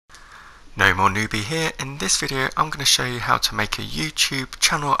NoMoreNoobie here. In this video I'm going to show you how to make a YouTube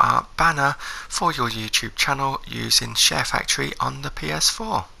channel art banner for your YouTube channel using Sharefactory on the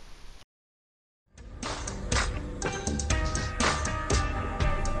PS4.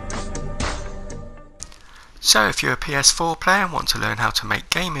 So if you're a PS4 player and want to learn how to make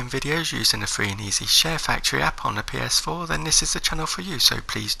gaming videos using the free and easy Sharefactory app on the PS4, then this is the channel for you, so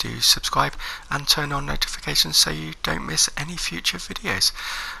please do subscribe and turn on notifications so you don't miss any future videos.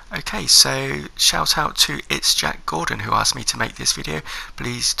 Okay, so shout out to It's Jack Gordon who asked me to make this video.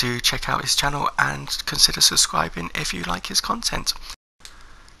 Please do check out his channel and consider subscribing if you like his content.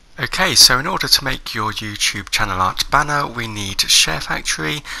 Okay, so in order to make your YouTube channel art banner, we need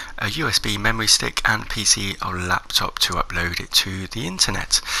Sharefactory, a USB memory stick and PC or laptop to upload it to the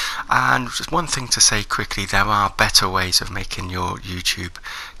internet. And just one thing to say quickly, there are better ways of making your YouTube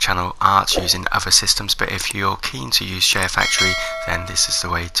channel art using other systems, but if you're keen to use Sharefactory, then this is the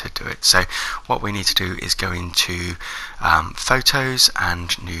way to do it. So what we need to do is go into Photos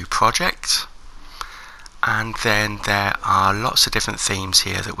and New Project. And then there are lots of different themes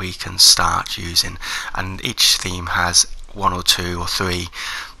here that we can start using, and each theme has one or two or three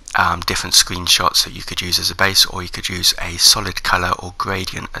different screenshots that you could use as a base, or you could use a solid color or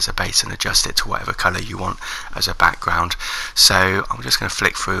gradient as a base and adjust it to whatever color you want as a background. So I'm just going to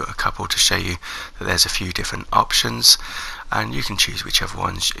flick through a couple to show you that there's a few different options, and you can choose whichever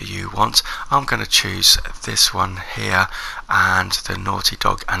ones you want. I'm going to choose this one here, and the Naughty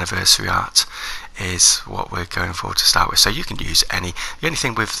Dog anniversary art is what we're going for to start with. So you can use any. The only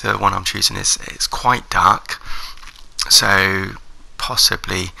thing with the one I'm choosing is it's quite dark, so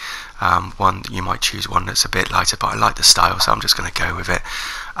possibly one you might choose one that's a bit lighter, but I like the style, so I'm just going to go with it.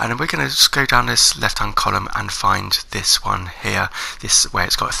 And then we're going to just go down this left hand column and find this one here, this where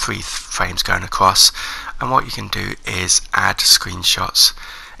it's got 3 frames going across, and what you can do is add screenshots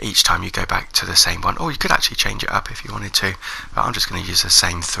each time you go back to the same one, or you could actually change it up if you wanted to, but I'm just going to use the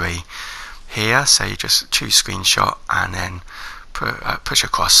same 3 here. So you just choose screenshot and then push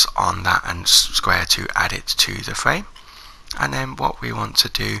across on that and square to add it to the frame. And then what we want to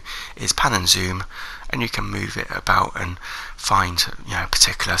do is pan and zoom, and you can move it about and find a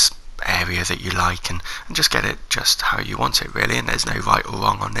particular area that you like, and just get it just how you want it really, and there's no right or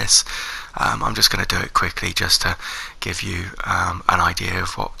wrong on this. I'm just going to do it quickly just to give you an idea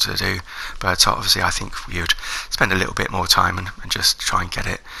of what to do, but obviously I think you'd spend a little bit more time and just try and get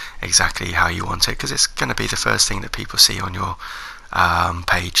it exactly how you want it, because it's going to be the first thing that people see on your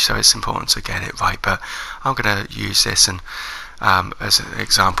page, so it's important to get it right. But I'm going to use this and as an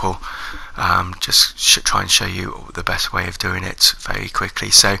example, just try and show you the best way of doing it very quickly.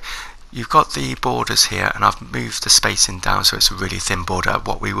 So you've got the borders here, and I've moved the spacing down so it's a really thin border.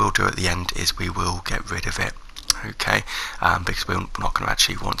 What we will do at the end is we will get rid of it, okay, because we're not going to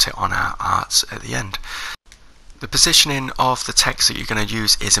actually want it on our arts at the end. The positioning of the text that you're going to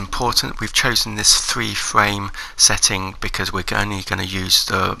use is important. We've chosen this 3 frame setting because we're only going to use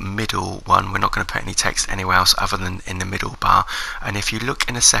the middle one. We're not going to put any text anywhere else other than in the middle bar. And if you look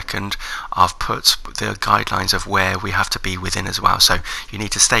in a second, I've put the guidelines of where we have to be within as well. So you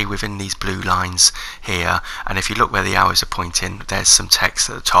need to stay within these blue lines here, and if you look where the arrows are pointing, there's some text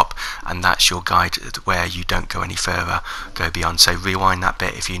at the top, and that's your guide where you don't go any further, go beyond. So rewind that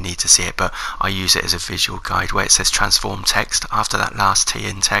bit if you need to see it, but I use it as a visual guide. Where it says transform text after that last T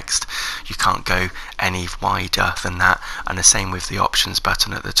in text, you can't go any wider than that, and the same with the options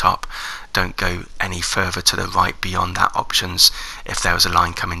button at the top. Don't go any further to the right beyond that options if there was a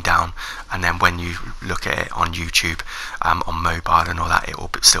line coming down, and then when you look at it on YouTube, on mobile and all that, it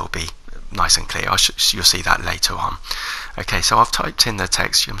will still be nice and clear. You'll see that later on. Okay, so I've typed in the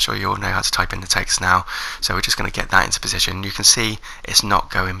text. I'm sure you all know how to type in the text now, so we're just going to get that into position. You can see it's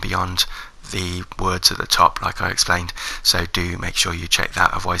not going beyond the words at the top like I explained, so do make sure you check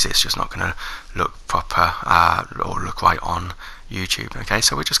that, otherwise it's just not going to look proper or look right on YouTube. Okay,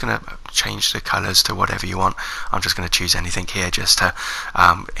 so we're just going to change the colors to whatever you want. I'm just going to choose anything here just to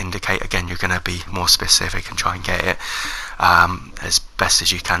indicate, again, you're going to be more specific and try and get it as best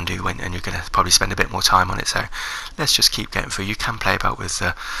as you can do and you're going to probably spend a bit more time on it. So let's just keep getting through. You can play about with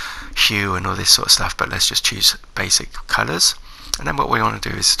the hue and all this sort of stuff, but let's just choose basic colors. And then what we want to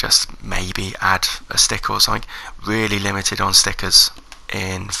do is just maybe add a sticker or something. Really limited on stickers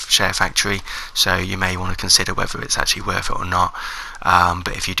in Sharefactory, so you may want to consider whether it's actually worth it or not.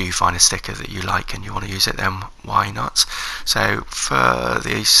 But if you do find a sticker that you like and you want to use it, then why not? So for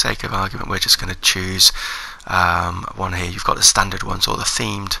the sake of argument, we're just going to choose one here. You've got the standard ones or the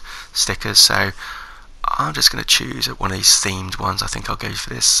themed stickers, so I'm just going to choose one of these themed ones. I think I'll go for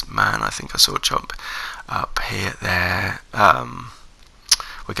this man. I think I saw a jump up here there.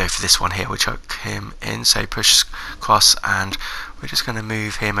 we'll go for this one here. We'll chuck him in, so push cross, and we're just going to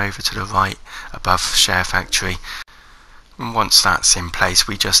move him over to the right above Sharefactory. Once that's in place,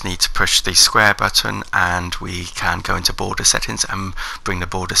 we just need to push the square button and we can go into border settings and bring the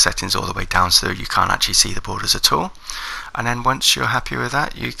border settings all the way down so you can't actually see the borders at all. And then once you're happy with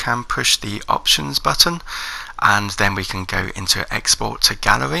that, you can push the options button, and then we can go into export to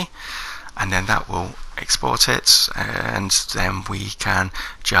gallery, and then that will export it, and then we can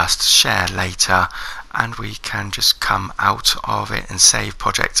just share later, and we can just come out of it and save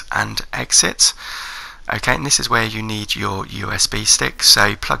project and exit. Okay, and this is where you need your USB stick,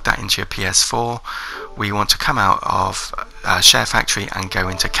 so plug that into your PS4. We want to come out of Sharefactory and go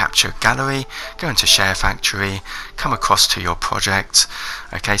into Capture Gallery, go into Sharefactory, come across to your project.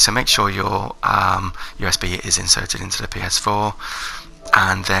 Okay, so make sure your USB is inserted into the PS4,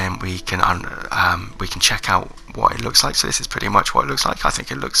 and then we can check out what it looks like. So this is pretty much what it looks like. I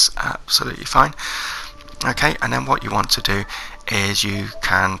think it looks absolutely fine. Okay, and then what you want to do is you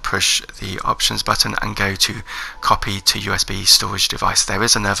can push the options button and go to copy to USB storage device. There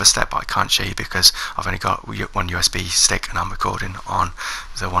is another step, but I can't show you because I've only got one USB stick and I'm recording on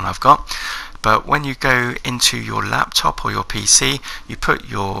the one I've got. But when you go into your laptop or your PC, you put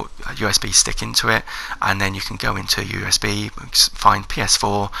your USB stick into it, and then you can go into USB, find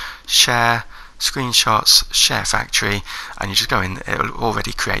PS4, share, screenshots, Sharefactory, and you just go in. It will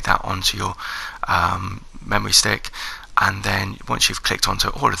already create that onto your memory stick, and then once you've clicked onto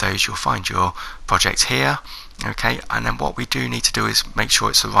all of those, you'll find your project here. Okay, and then what we do need to do is make sure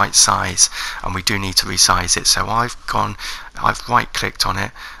it's the right size, and we do need to resize it. So I've right clicked on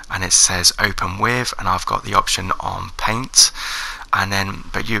it and it says open with, and I've got the option on paint, and then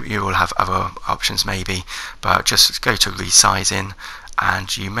but you will have other options maybe, but just go to resizing,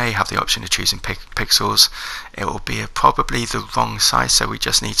 and you may have the option of choosing pixels. It will be probably the wrong size, so we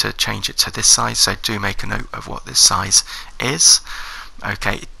just need to change it to this size, so do make a note of what this size is.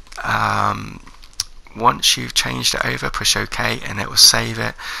 Okay, once you've changed it over, push OK and it will save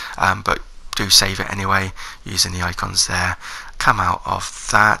it, but do save it anyway using the icons there. Come out of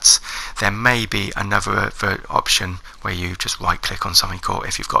that. There may be another option where you just right click on something, or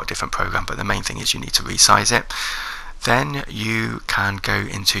if you've got a different program, but the main thing is you need to resize it. Then you can go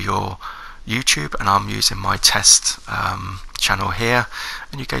into your YouTube, and I'm using my test channel here,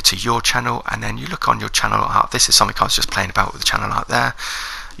 and you go to your channel, and then you look on your channel art. This is something I was just playing about with the channel art there.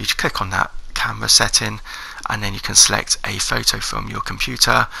 You just click on that camera setting, and then you can select a photo from your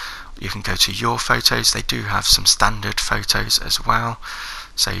computer. You can go to your photos. They do have some standard photos as well,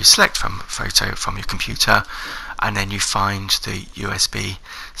 so you select from photo from your computer, and then you find the USB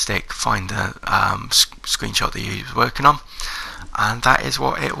stick, find the screenshot that you're working on, and that is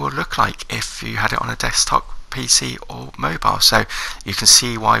what it will look like if you had it on a desktop, PC or mobile. So you can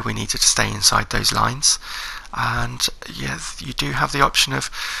see why we needed to stay inside those lines, and yeah, you do have the option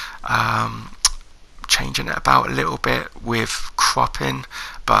of changing it about a little bit with cropping,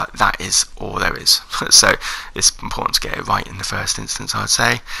 but that is all there is. So it's important to get it right in the first instance, I'd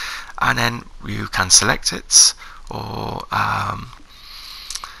say, and then you can select it, or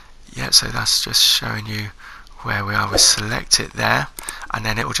yeah, so that's just showing you where we are. We select it there, and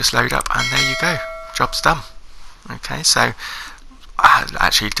then it will just load up, and there you go, job's done. Okay, so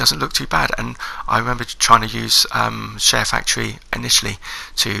actually it doesn't look too bad, and I remember trying to use Sharefactory initially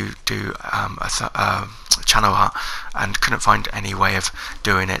to do a channel art and couldn't find any way of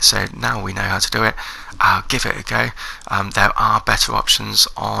doing it, so now we know how to do it. Give it a go. There are better options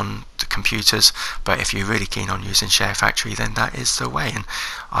on the computers, but if you're really keen on using Sharefactory, then that is the way, and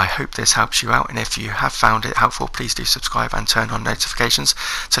I hope this helps you out, and if you have found it helpful, please do subscribe and turn on notifications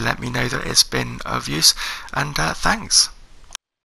to let me know that it's been of use, and thanks.